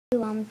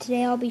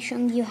Today I'll be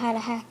showing you how to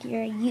hack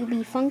your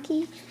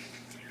ubfunkey.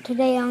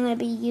 Today I'm going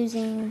to be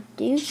using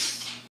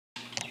Deuce.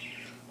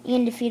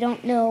 And if you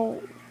don't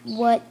know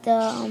what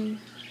the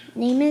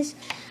name is,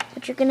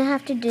 what you're going to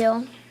have to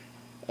do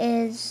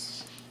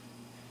is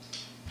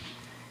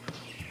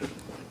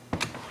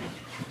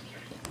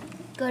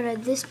go to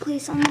this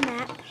place on the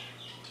map,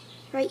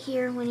 right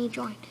here when you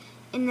join.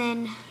 And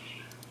then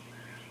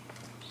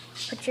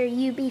put your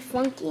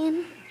ubfunkey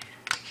in,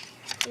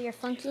 or your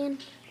funky in.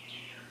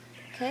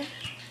 Okay.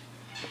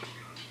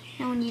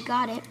 Now when you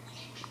got it,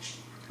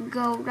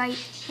 go right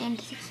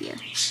into here.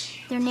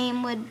 Their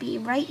name would be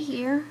right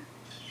here.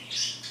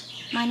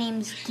 My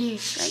name's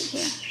Deuce right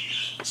here.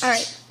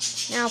 Alright,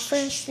 now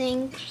first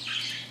thing,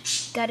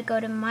 gotta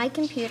go to my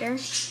computer.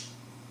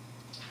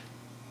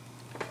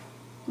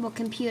 Well,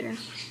 computer.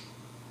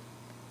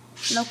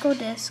 Local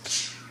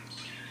disk.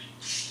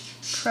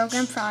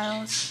 Program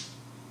files.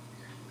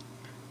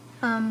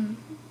 And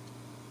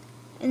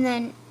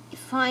then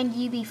find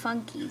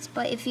ubfunkeys,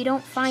 but if you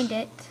don't find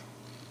it,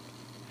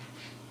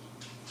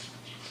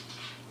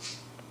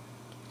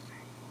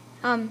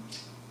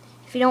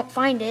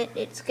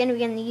 it's going to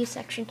be in the U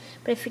section,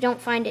 but if you don't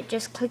find it,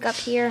 just click up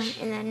here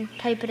and then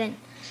type it in.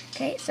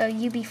 Okay, so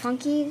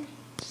ubfunkey.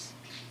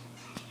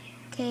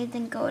 Okay,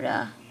 then go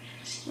to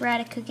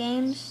Radica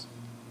Games,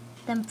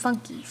 then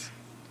Funkies,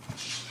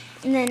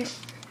 and then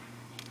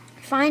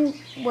find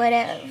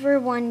whatever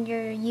one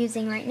you're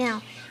using right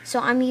now. So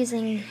I'm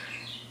using,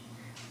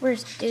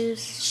 where's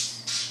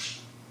Deuce?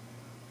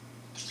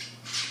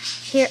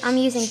 Here, I'm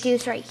using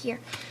Deuce right here.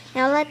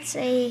 Now let's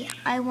say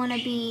I want to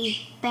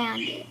be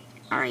Bandit.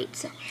 Alright,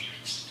 so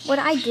what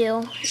I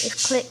do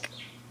is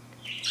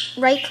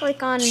right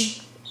click on,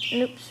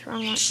 oops,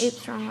 wrong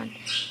one.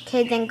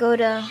 Okay, then go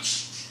to,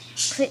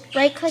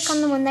 right click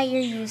on the one that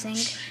you're using.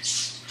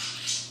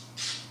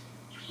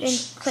 Then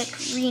click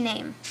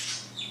rename.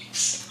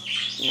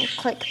 And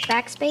click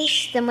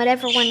backspace, then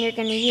whatever one you're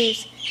going to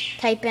use,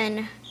 type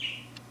in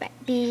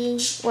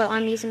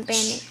I'm using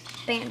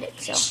Bandit,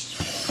 so,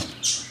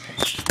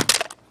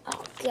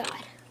 oh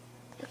god.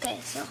 Okay,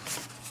 so,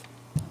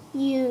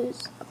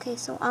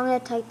 so I'm going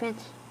to type in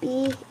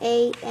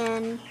BANDIT,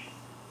 and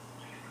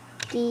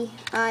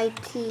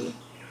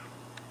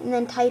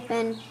then type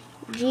in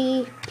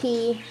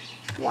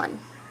GP1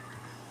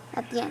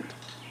 at the end.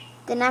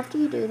 Then after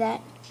you do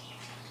that,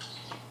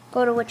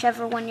 go to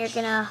whichever one you're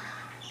going to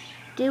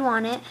do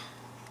on it.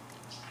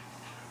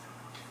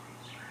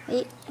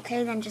 Wait,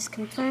 okay, then just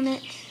confirm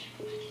it.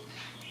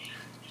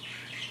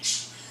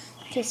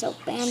 Okay, so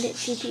Bandit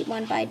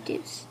GP1 by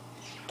Deuce.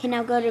 Okay,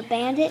 now go to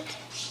Bandit,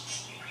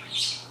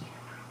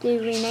 do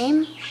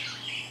rename,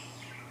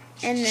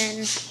 and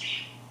then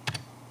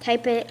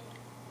type it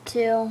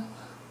to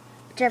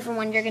whichever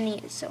one you're going to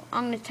use. So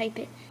I'm going to type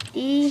it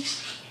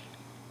DEUCE.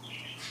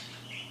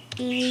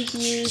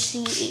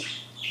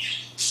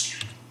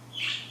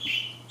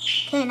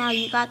 Okay, now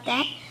you got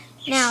that.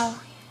 Now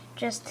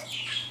just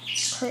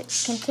click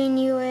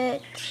continue.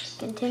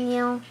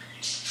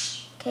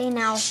 Okay,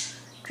 now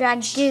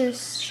drag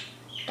Deuce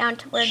down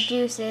to where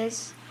Deuce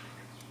is.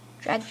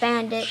 Drag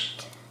Bandit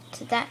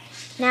to that.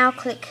 Now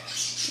click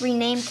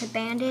rename to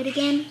Bandit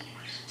again.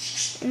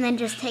 And then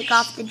just take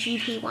off the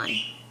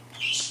GP1.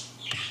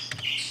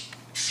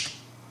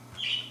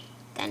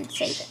 Then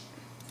save it.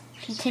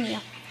 Continue.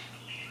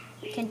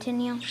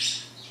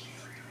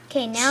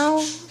 Okay,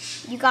 now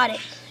you got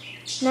it.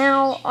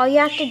 Now all you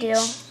have to do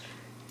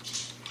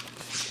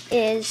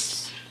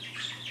is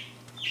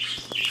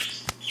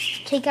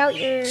take out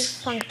your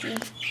funky.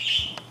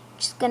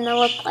 It's gonna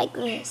look like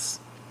this.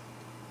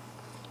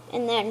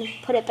 And then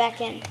put it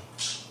back in.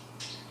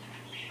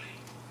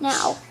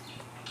 Now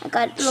I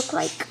got it look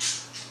like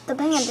the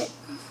Bandit.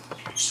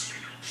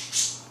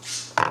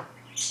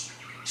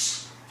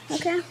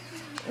 Okay,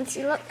 let's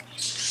see, look.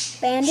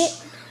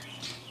 Bandit,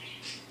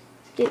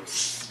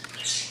 Deuce.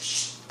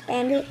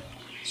 Bandit,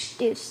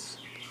 Deuce.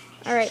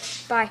 Alright,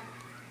 bye.